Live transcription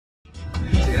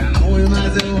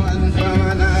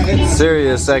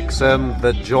Sirius XM,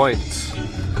 the joint.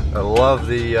 I love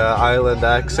the island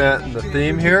accent and the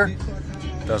theme here.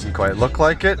 Doesn't quite look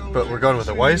like it, but we're going with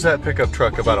it. Why is that pickup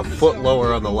truck about a foot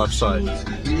lower on the left side?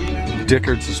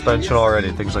 Dickered suspension already,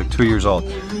 thing's like 2 years old.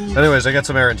 Anyways, I got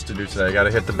some errands to do today. I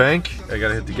gotta hit the bank, I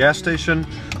gotta hit the gas station.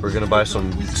 We're gonna buy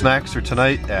some snacks for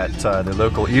tonight at the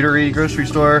local eatery grocery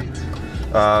store.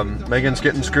 Megan's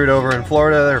getting screwed over in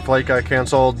Florida. Her flight got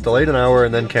canceled, delayed an hour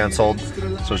and then canceled.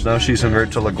 So now she's en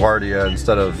route to LaGuardia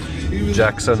instead of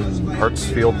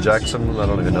Hartsfield Jackson. I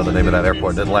don't even know the name of that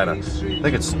airport in Atlanta. I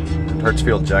think it's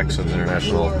Hartsfield Jackson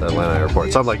International Atlanta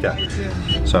Airport, something like that.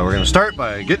 So we're gonna start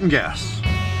by getting gas.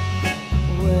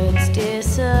 Words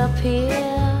disappear.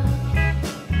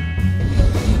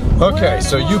 Okay,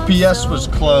 so UPS was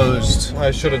closed. I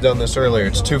should have done this earlier.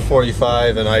 It's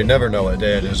 2:45 and I never know what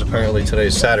day it is. Apparently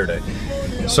today's Saturday.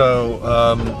 So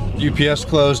UPS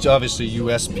closed, obviously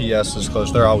USPS is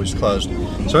closed, they're always closed.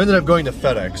 So I ended up going to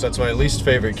FedEx. That's my least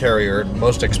favorite carrier,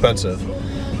 most expensive.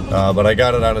 But I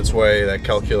got it on its way, that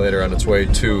calculator on its way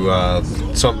to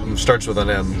something starts with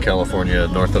an M, California,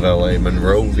 north of LA,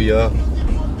 Monrovia,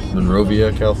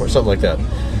 California, something like that.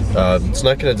 It's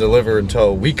not going to deliver until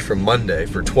a week from Monday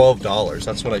for $12.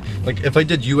 That's what like if I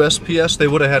did USPS, they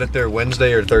would have had it there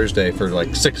Wednesday or Thursday for like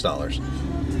 $6.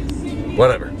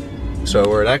 Whatever. So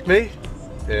we're at Acme,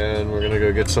 and we're going to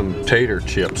go get some tater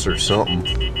chips or something.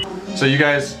 So you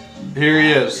guys, here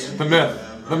he is, the myth,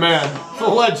 the man, the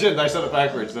legend. I said it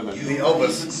backwards, didn't I? The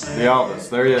Elvis. The Elvis,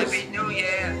 there he is. Happy New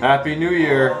Year. Happy New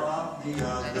Year. Happy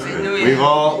New Year.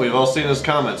 We've all seen his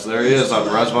comments. There he is on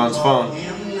Razvan's phone.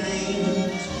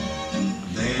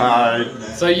 Hi.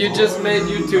 So you just made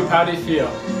YouTube, how do you feel?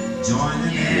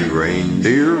 The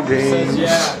reindeer games. Says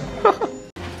yeah.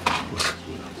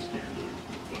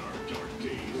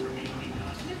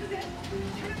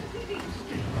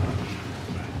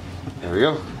 There we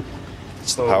go.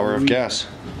 It's the power of gas.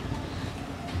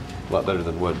 A lot better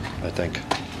than wood, I think.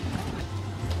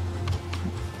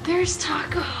 There's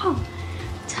Taco.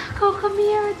 Taco, come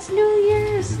here, it's New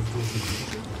Year's.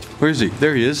 Where is he?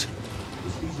 There he is.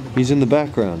 He's in the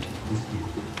background.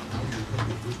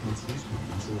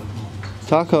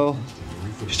 Taco.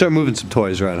 You start moving some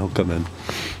toys around, he'll come in.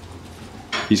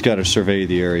 He's got to survey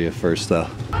the area first, though. 4,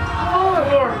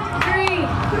 3,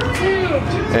 2.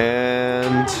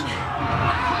 And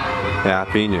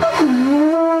Happy New Year.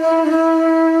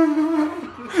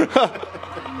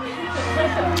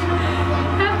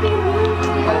 Happy New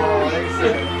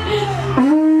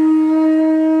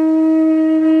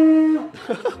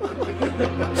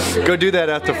Go do that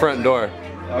at the front door.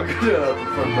 I'll go do it at the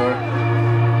front door.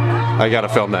 I gotta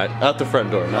film that. At the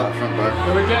front door, not At the front door.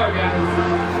 Here we go, guys.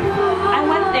 I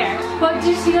went there. But did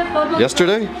you see that bubble?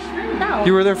 yesterday? No.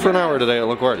 You were there for an hour today at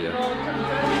LaGuardia.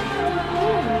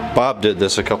 Bob did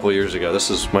this a couple years ago. This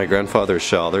is my grandfather's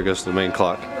shell. There goes the main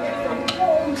clock.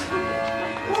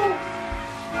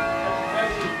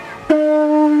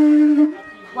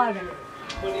 Louder.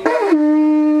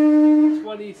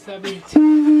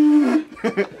 2017.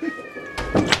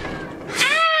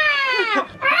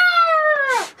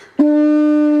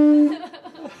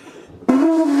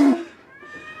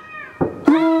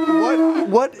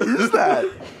 What is that?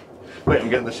 Wait, I'm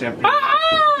getting the champagne.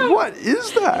 What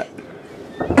is that?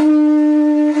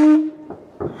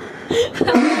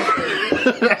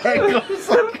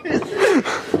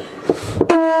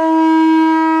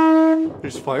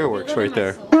 There's fireworks right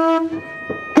there.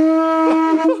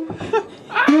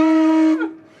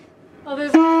 Oh,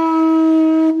 there's.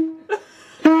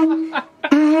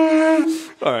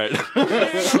 All right.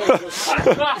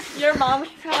 Your mom's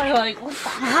probably like, what the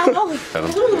hell?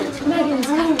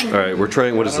 All right, we're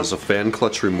trying. What is this? A fan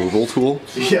clutch removal tool?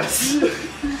 Yes.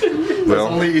 Well,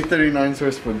 Only E39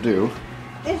 source would do.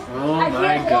 Oh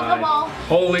my god.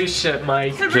 Holy shit,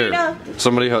 Mike. here.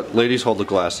 Somebody, ladies, hold the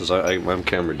glasses. I'm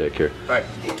camera dick here. Alright,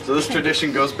 so this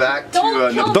tradition goes back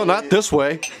to No, not this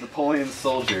way. Napoleon's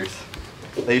soldiers.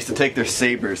 They used to take their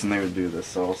sabers and they would do this,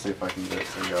 so I'll see if I can get this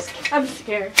thing up. I'm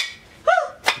scared.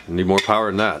 Need more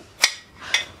power than that.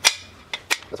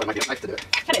 That's why I might get a knife to do it.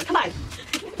 Come on.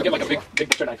 Get like a big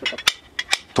butcher knife or something.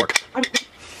 Torque.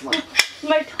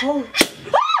 My toe.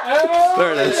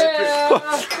 There it is.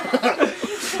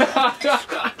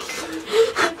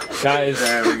 Guys,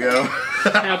 There we go.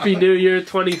 Happy New Year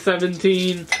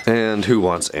 2017. And who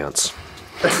wants ants?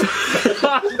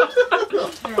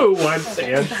 Who wants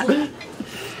ants?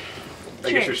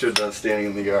 I guess we should have done standing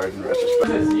in the yard in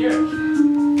retrospect. This year,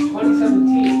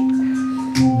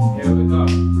 2017. Here we go.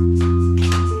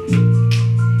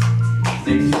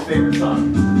 Stacy's favorite song.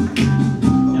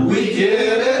 We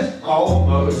did it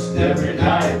almost every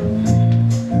night.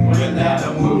 When that And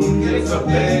the moon is so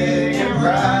big and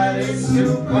bright, it's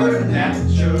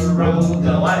supernatural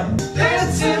delight.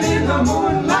 Dancing in the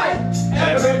moonlight,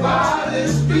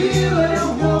 everybody's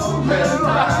feeling warm and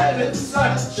right. It's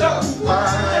such a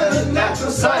fine and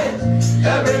natural sight.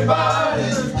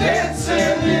 Everybody's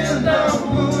dancing in the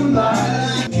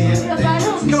moonlight.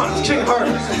 Come on, let's check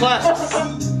harder. Classic.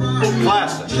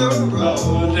 Classic.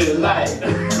 Natural delight.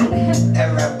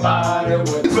 Everybody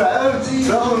would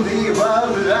Only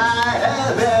one that I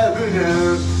have ever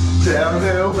known. Don't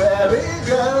know where it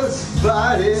goes,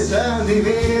 but it's only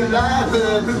me life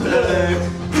of the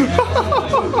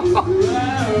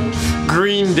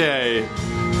Green Day.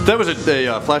 That was a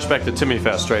flashback to Timmy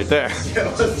Fest right there.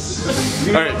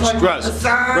 Alright, Russ,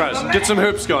 get some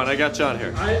hoops going. I got you on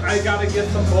here. I gotta get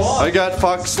some balls. I got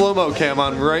Fox slow-mo cam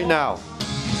on right now.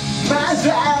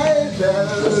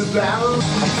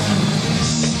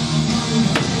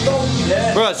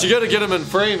 Yeah. Russ, you gotta get him in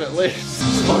frame at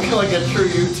least. Looking like a true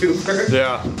YouTuber.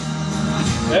 Yeah.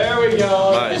 There we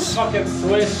go. Nice. Fucking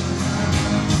swish.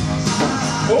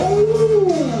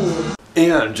 Ooh.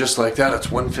 And just like that, it's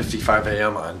 1:55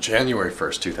 a.m. on January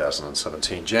 1st,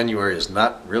 2017. January is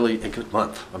not really a good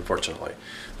month, unfortunately,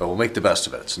 but we'll make the best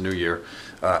of it. It's a new year.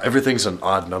 Everything's in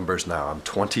odd numbers now. I'm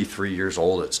 23 years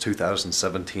old. It's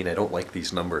 2017. I don't like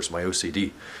these numbers. My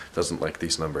OCD doesn't like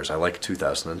these numbers. I like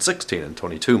 2016 and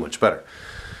 22 much better.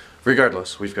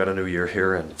 Regardless, we've got a new year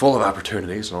here and full of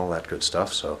opportunities and all that good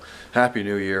stuff. So happy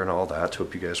new year and all that.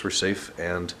 Hope you guys were safe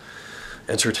and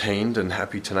entertained and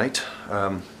happy tonight.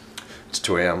 It's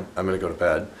 2 a.m. I'm going to go to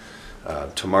bed.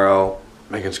 Tomorrow,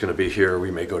 Megan's going to be here. We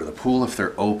may go to the pool if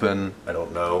they're open. I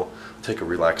don't know. Take a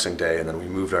relaxing day, and then we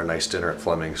moved our nice dinner at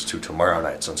Fleming's to tomorrow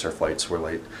night since our flights were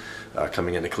late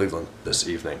coming into Cleveland this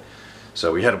evening.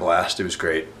 So we had a blast. It was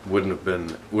great. Wouldn't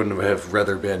have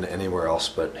rather been anywhere else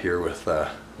but here with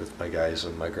my guys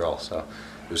and my girl. So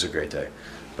it was a great day.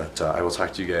 But I will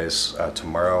talk to you guys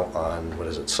tomorrow on, what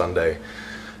is it, Sunday,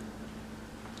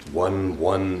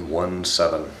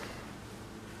 1117.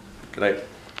 Good night.